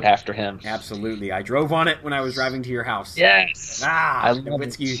a road after him. Absolutely, I drove on it when I was driving to your house. Yes, I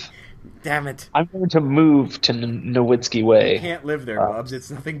Nowitzki. Damn it! I'm going to move to Nowitzki Way. You can't live there, Bubs.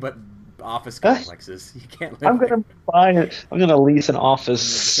 It's nothing but office complexes. You can't live there. I'm gonna lease an office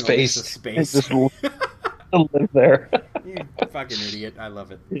space. And just live there. You fucking idiot. I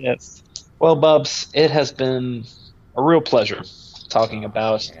love it. Yes. Well, Bubs, it has been a real pleasure talking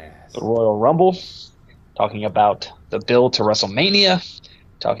about the Royal Rumble, talking about the build to WrestleMania,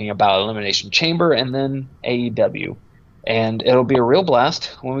 talking about Elimination Chamber, and then AEW. And it'll be a real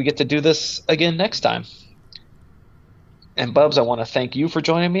blast when we get to do this again next time. And Bubs, I want to thank you for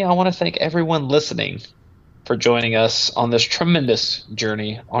joining me. I want to thank everyone listening for joining us on this tremendous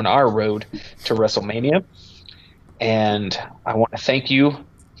journey on our road to WrestleMania. And I want to thank you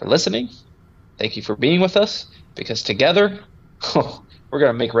for listening. Thank you for being with us, because together, we're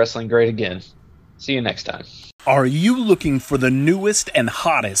going to make wrestling great again. See you next time. Are you looking for the newest and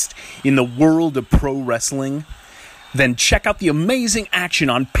hottest in the world of pro wrestling? Then check out the amazing action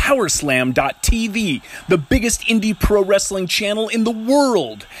on Powerslam.tv, the biggest indie pro wrestling channel in the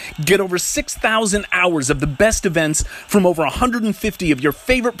world. Get over 6,000 hours of the best events from over 150 of your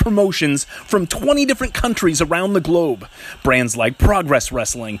favorite promotions from 20 different countries around the globe. Brands like Progress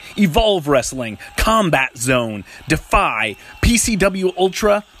Wrestling, Evolve Wrestling, Combat Zone, Defy, PCW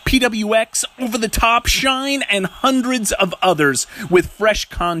Ultra, PWX, Over the Top, Shine, and hundreds of others with fresh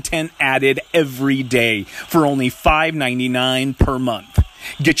content added every day for only $5.99 per month.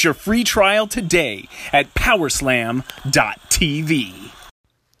 Get your free trial today at Powerslam.tv.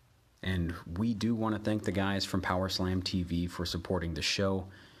 And we do want to thank the guys from Powerslam TV for supporting the show.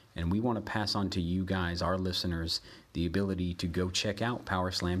 And we want to pass on to you guys, our listeners, the ability to go check out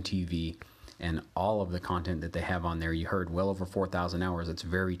Powerslam TV and all of the content that they have on there. You heard well over 4,000 hours. It's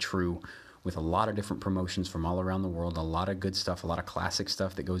very true, with a lot of different promotions from all around the world, a lot of good stuff, a lot of classic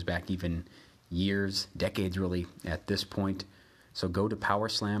stuff that goes back even years, decades really, at this point. So go to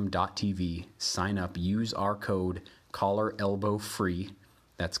Powerslam.tv, sign up, use our code CollarElbowFree.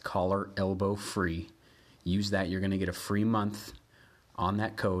 That's CollarElbowFree. Use that. You're going to get a free month on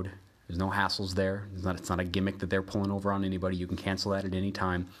that code. There's no hassles there. It's not a gimmick that they're pulling over on anybody. You can cancel that at any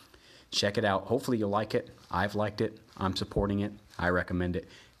time. Check it out. Hopefully you'll like it. I've liked it. I'm supporting it. I recommend it.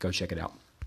 Go check it out.